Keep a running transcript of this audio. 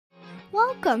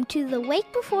Welcome to the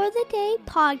Wake Before the Day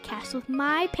podcast with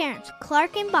my parents,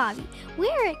 Clark and Bobby.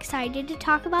 We're excited to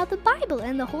talk about the Bible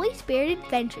and the Holy Spirit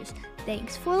adventures.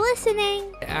 Thanks for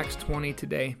listening. Acts 20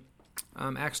 today.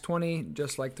 Acts 20,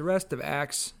 just like the rest of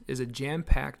Acts, is a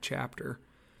jam-packed chapter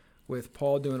with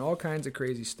Paul doing all kinds of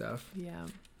crazy stuff. Yeah.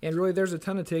 And really, there's a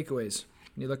ton of takeaways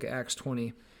when you look at Acts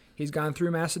 20. He's gone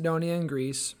through Macedonia and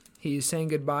Greece. He's saying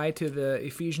goodbye to the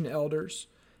Ephesian elders.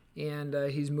 And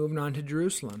he's moving on to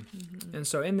Jerusalem. Mm-hmm. And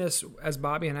so in this, as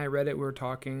Bobby and I read it, we were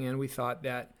talking, and we thought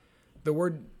that the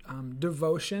word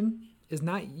devotion is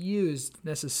not used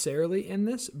necessarily in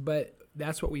this, but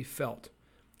that's what we felt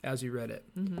as we read it.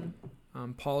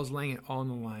 Mm-hmm. Paul's laying it all on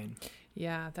the line.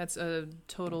 Yeah, that's a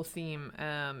total theme.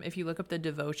 If you look up the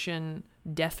devotion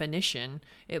definition,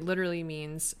 it literally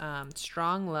means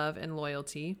strong love and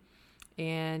loyalty,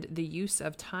 and the use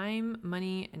of time,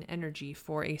 money, and energy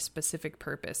for a specific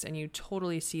purpose. And you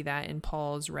totally see that in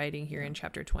Paul's writing here in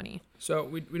chapter 20. So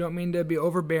we don't mean to be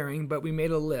overbearing, but we made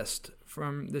a list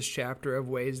from this chapter of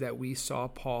ways that we saw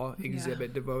Paul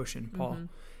exhibit devotion. Paul,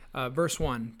 verse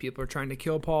 1, people are trying to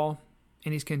kill Paul,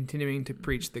 and he's continuing to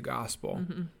preach the gospel.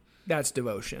 Mm-hmm. That's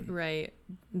devotion. Right.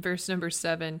 Verse number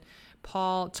 7,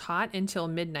 Paul taught until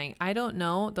midnight. I don't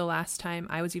know the last time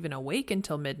I was even awake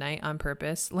until midnight on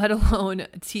purpose, let alone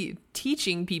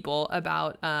teaching people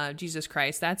about Jesus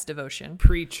Christ. That's devotion.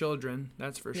 Pre-children,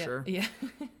 that's for sure. Yeah.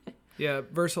 Yeah.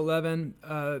 Verse 11,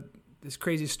 this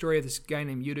crazy story of this guy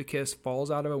named Eutychus falls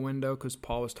out of a window because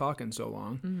Paul was talking so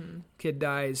long. Mm-hmm. Kid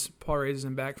dies, Paul raises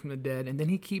him back from the dead, and then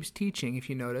he keeps teaching, if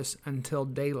you notice, until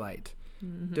daylight.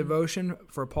 Mm-hmm. Devotion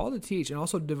for Paul to teach, and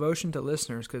also devotion to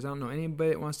listeners, because I don't know anybody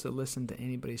that wants to listen to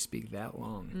anybody speak that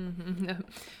long. Mm-hmm.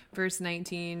 Verse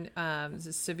 19,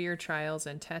 severe trials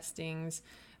and testings.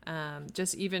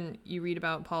 Just even you read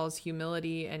about Paul's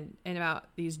humility and about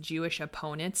these Jewish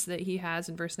opponents that he has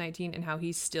in verse 19, and how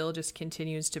he still just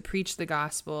continues to preach the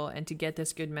gospel and to get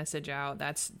this good message out.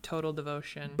 That's total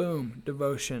devotion. Boom,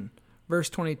 devotion.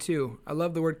 Verse 22, I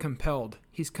love the word compelled.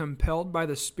 He's compelled by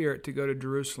the Spirit to go to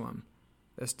Jerusalem.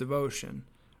 That's devotion.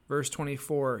 Verse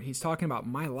 24, he's talking about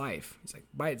my life. He's like,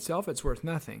 by itself, it's worth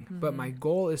nothing. Mm-hmm. But my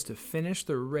goal is to finish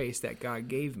the race that God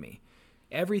gave me.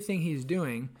 Everything he's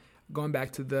doing, going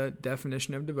back to the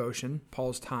definition of devotion,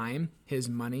 Paul's time, his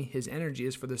money, his energy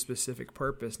is for the specific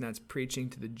purpose, and that's preaching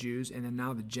to the Jews and then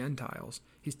now the Gentiles.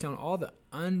 He's telling all the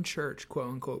unchurched,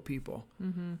 quote-unquote, people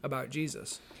about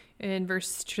Jesus. In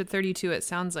verse 32, it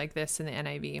sounds like this in the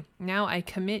NIV. Now I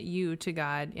commit you to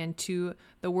God and to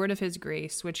the word of his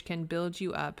grace, which can build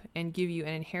you up and give you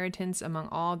an inheritance among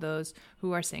all those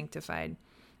who are sanctified.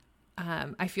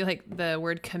 I feel like the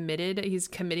word committed, he's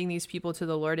committing these people to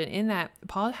the Lord. And in that,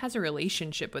 Paul has a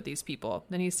relationship with these people.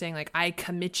 Then he's saying, like, I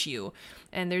commit you.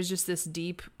 And there's just this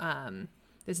deep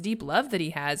love that he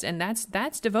has. And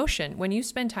that's devotion. When you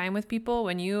spend time with people,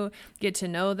 when you get to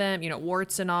know them,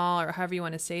 warts and all, or however you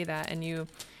want to say that. And you,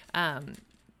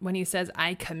 when he says,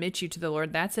 I commit you to the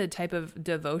Lord, that's a type of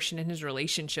devotion in his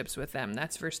relationships with them.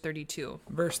 That's verse 32.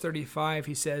 Verse 35,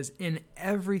 he says, in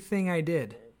everything I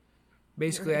did.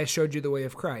 Basically, I showed you the way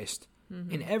of Christ.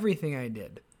 Mm-hmm. In everything I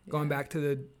did. Yeah. Going back to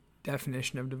the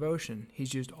definition of devotion,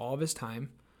 he's used all of his time,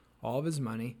 all of his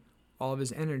money, all of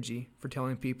his energy for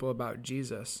telling people about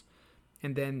Jesus.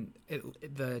 And then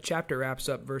the chapter wraps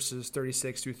up verses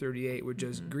 36 through 38 with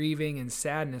just grieving and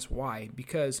sadness. Why?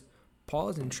 Because Paul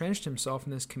has entrenched himself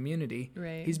in this community.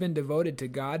 Right. He's been devoted to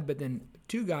God, but then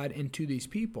to God and to these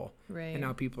people. Right. And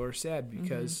now people are sad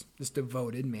because this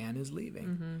devoted man is leaving.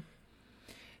 Mm-hmm.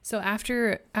 So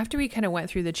after we kind of went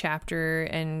through the chapter,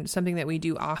 and something that we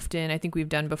do often, I think we've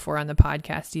done before on the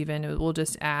podcast even, we'll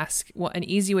just ask, an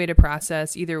easy way to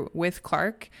process either with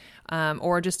Clark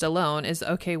or just alone is,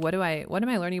 okay, what am I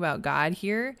learning about God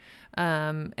here?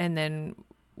 And then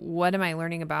what am I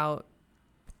learning about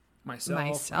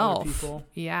myself? Other people?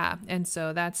 Yeah. And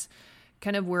so that's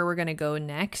kind of where we're going to go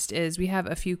next. Is we have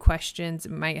a few questions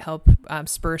that might help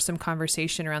spur some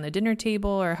conversation around the dinner table,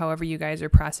 or however you guys are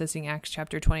processing Acts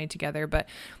chapter 20 together. But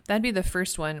that'd be the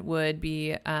first one, would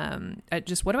be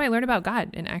just what do I learn about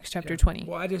God in Acts chapter 20?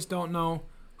 Well, I just don't know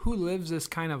who lives this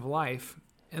kind of life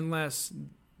and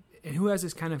who has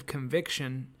this kind of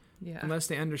conviction unless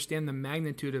they understand the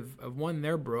magnitude of one,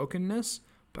 their brokenness,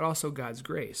 but also God's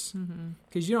grace.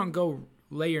 Because you don't go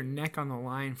lay your neck on the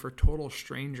line for total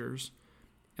strangers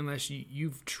unless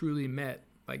you've truly met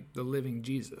like the living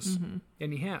Jesus.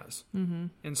 And he has.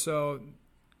 And so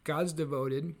God's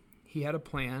devoted. He had a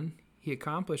plan. He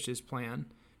accomplished his plan.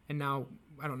 And now,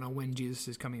 I don't know when Jesus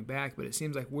is coming back, but it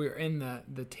seems like we're in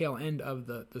the tail end of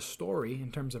the story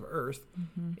in terms of earth.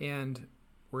 And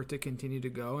we're to continue to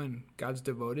go, and God's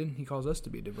devoted. He calls us to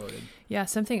be devoted. Yeah,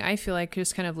 something I feel like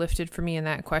just kind of lifted for me in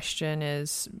that question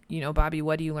is, Bobby,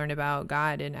 what do you learn about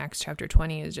God in Acts chapter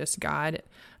 20 is just God.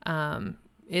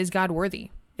 Is God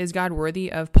worthy? Is God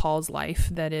worthy of Paul's life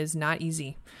that is not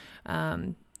easy?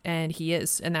 And he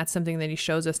is. And that's something that he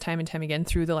shows us time and time again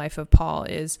through the life of Paul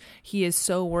is he is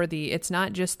so worthy. It's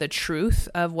not just the truth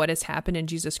of what has happened in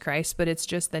Jesus Christ, but it's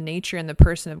just the nature and the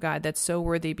person of God that's so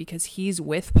worthy because he's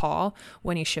with Paul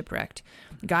when he's shipwrecked.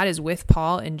 God is with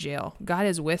Paul in jail. God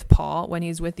is with Paul when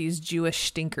he's with these Jewish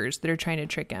stinkers that are trying to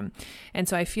trick him. And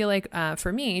so I feel like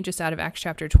for me, just out of Acts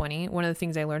chapter 20, one of the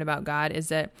things I learned about God is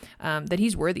that that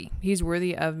he's worthy. He's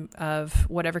worthy of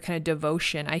whatever kind of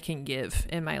devotion I can give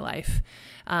in my life.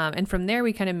 And from there,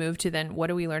 we kind of move to then what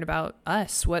do we learn about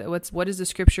us? What is the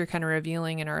scripture kind of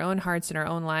revealing in our own hearts and our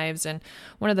own lives? And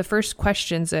one of the first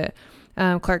questions that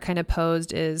Clark kind of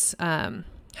posed is,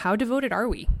 how devoted are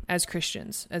we as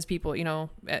Christians, as people,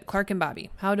 Clark and Bobby,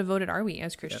 how devoted are we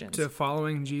as Christians? To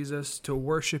following Jesus, to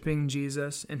worshiping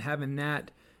Jesus, and having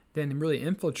that then really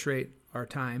infiltrate our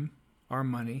time, our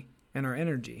money, and our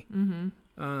energy.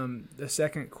 Mm-hmm. The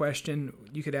second question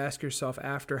you could ask yourself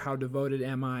after how devoted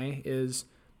am I is,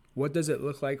 what does it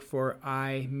look like for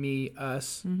I, me,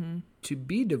 us to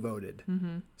be devoted?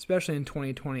 Especially in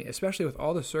 2020, especially with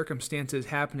all the circumstances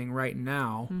happening right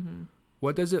now,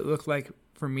 what does it look like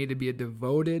for me to be a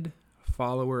devoted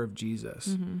follower of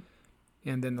Jesus?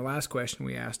 And then the last question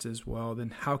we asked is, well,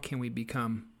 then how can we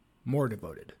become more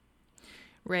devoted?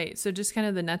 Right. So just kind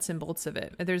of the nuts and bolts of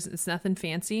it. It's nothing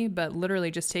fancy, but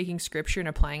literally just taking scripture and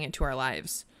applying it to our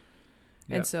lives.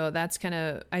 Yep. And so that's kind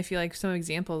of, I feel like some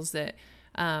examples that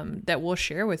we'll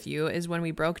share with you is when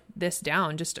we broke this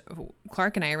down, just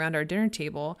Clark and I around our dinner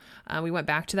table, we went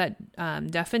back to that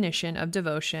definition of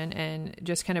devotion and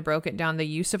just kind of broke it down, the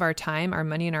use of our time, our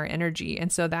money, and our energy.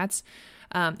 And so that's,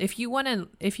 if you want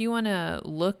to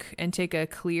look and take a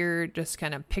clear, just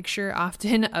kind of picture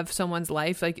often of someone's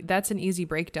life, like that's an easy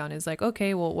breakdown is like,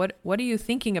 okay, well, what are you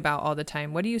thinking about all the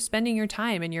time? What are you spending your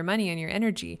time and your money and your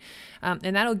energy?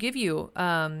 And that'll give you,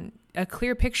 a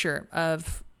clear picture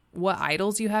of what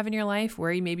idols you have in your life,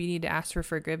 where you maybe need to ask for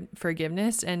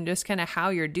forgiveness, and just kind of how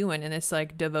you're doing in this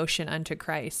like devotion unto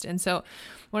Christ. And so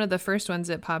one of the first ones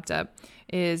that popped up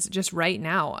is just right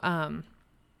now.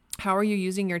 How are you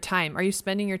using your time? Are you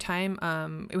spending your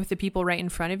time with the people right in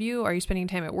front of you? Are you spending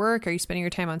time at work? Are you spending your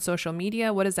time on social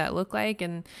media? What does that look like?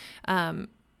 And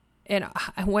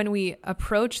when we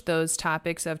approach those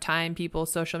topics of time, people,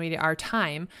 social media, our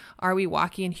time, are we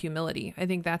walking in humility? I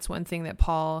think that's one thing that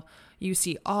Paul, you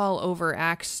see all over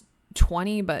Acts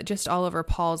 20, but just all over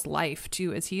Paul's life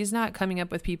too, is he's not coming up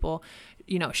with people,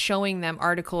 showing them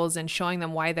articles and showing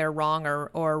them why they're wrong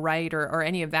or right or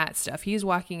any of that stuff. He's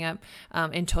walking up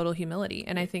in total humility.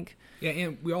 And I think... Yeah,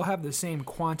 and we all have the same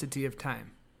quantity of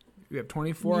time. We have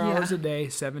 24 hours a day,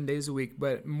 7 days a week,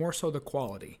 but more so the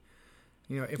quality.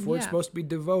 If we're supposed to be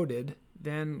devoted,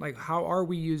 then like how are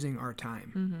we using our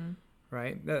time?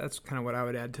 Right? That's kind of what I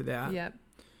would add to that. Yep.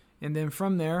 And then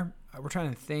from there, we're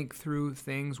trying to think through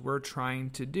things we're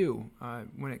trying to do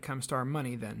when it comes to our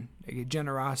money then. Like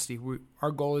generosity.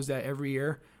 Our goal is that every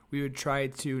year we would try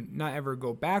to not ever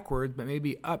go backwards, but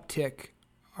maybe uptick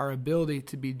our ability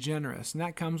to be generous. And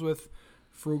that comes with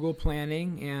frugal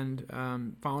planning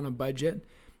and following a budget,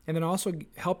 and then also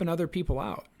helping other people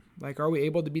out. Like, are we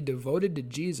able to be devoted to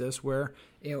Jesus where,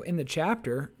 in the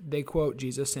chapter, they quote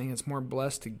Jesus saying it's more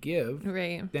blessed to give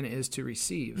than it is to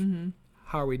receive.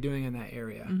 How are we doing in that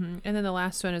area? And then the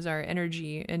last one is our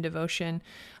energy and devotion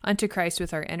unto Christ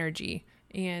with our energy.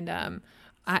 And,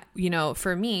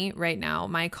 for me right now,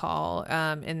 my call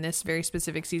in this very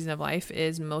specific season of life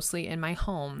is mostly in my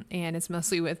home, and it's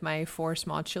mostly with my 4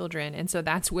 small children. And so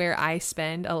that's where I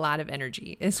spend a lot of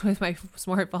energy, is with my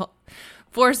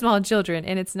 4 small children.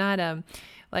 And it's not,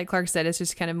 like Clark said, it's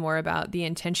just kind of more about the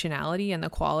intentionality and the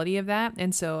quality of that.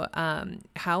 And so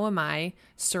how am I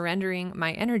surrendering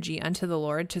my energy unto the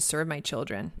Lord to serve my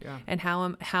children? Yeah. And how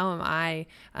am I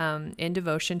in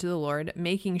devotion to the Lord,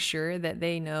 making sure that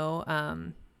they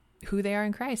know who they are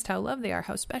in Christ, how loved they are,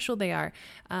 how special they are,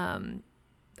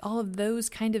 all of those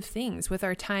kind of things with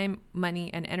our time,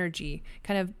 money, and energy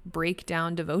kind of break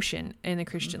down devotion in the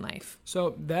Christian life.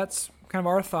 So that's kind of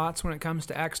our thoughts when it comes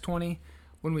to Acts 20.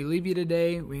 When we leave you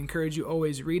today, we encourage you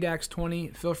always read Acts 20.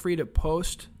 Feel free to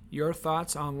post your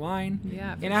thoughts online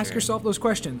and ask yourself those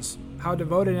questions. How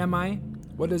devoted am I?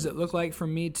 What does it look like for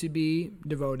me to be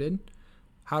devoted?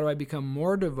 How do I become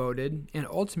more devoted? And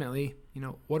ultimately,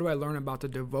 what do I learn about the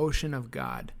devotion of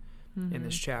God in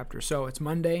this chapter? So it's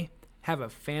Monday. Have a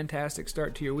fantastic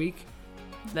start to your week.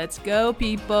 Let's go,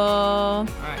 people. All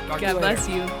right, talk to you God later. bless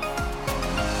you.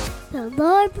 The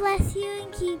Lord bless you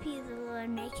and keep you. The Lord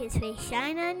make his face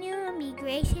shine on you and be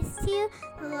gracious to you.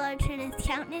 The Lord turn his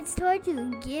countenance toward you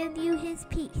and give you his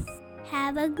peace.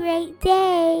 Have a great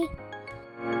day.